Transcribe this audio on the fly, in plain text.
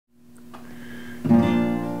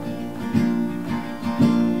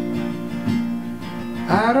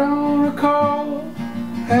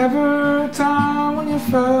Ever a time when you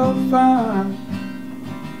felt fine,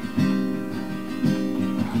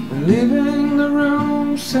 leaving the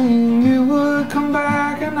room saying you would come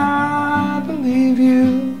back, and I believe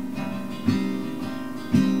you.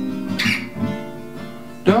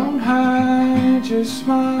 Don't hide your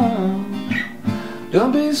smile,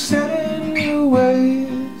 don't be set in your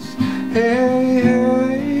ways. Hey,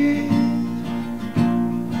 hey.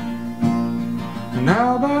 And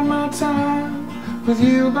how about my time with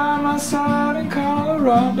you by my side in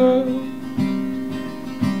Colorado?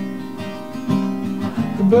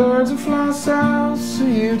 The birds will fly south, so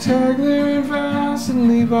you take their advice and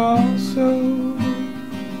leave also.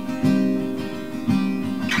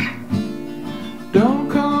 Don't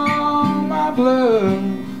call my bluff,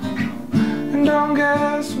 and don't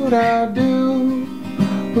guess what I do.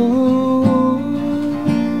 Ooh.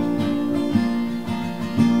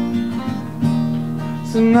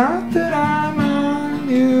 So not that I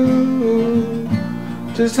mind you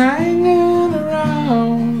just hanging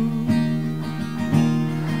around,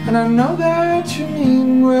 and I know that you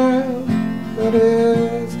mean well, but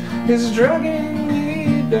it's dragging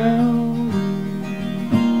me down.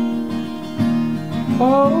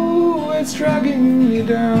 Oh, it's dragging me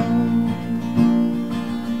down.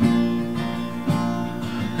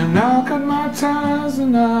 And I'll cut my ties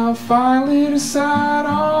and I'll finally decide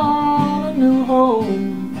on a new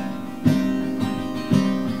home.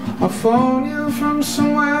 I'll phone you from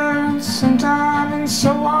somewhere, sometime, and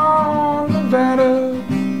so on, Nevada.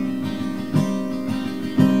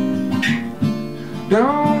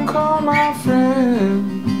 Don't call my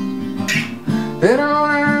friends, they don't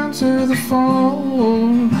answer the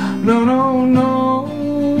phone. No, no, no.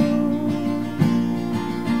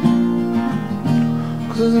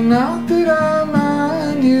 'Cause not that I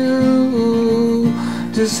mind you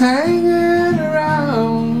just hanging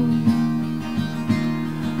around.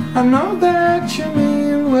 I know that you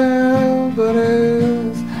mean well, but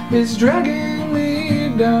it's dragging me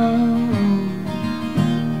down.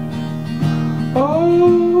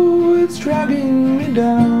 Oh, it's dragging me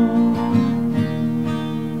down.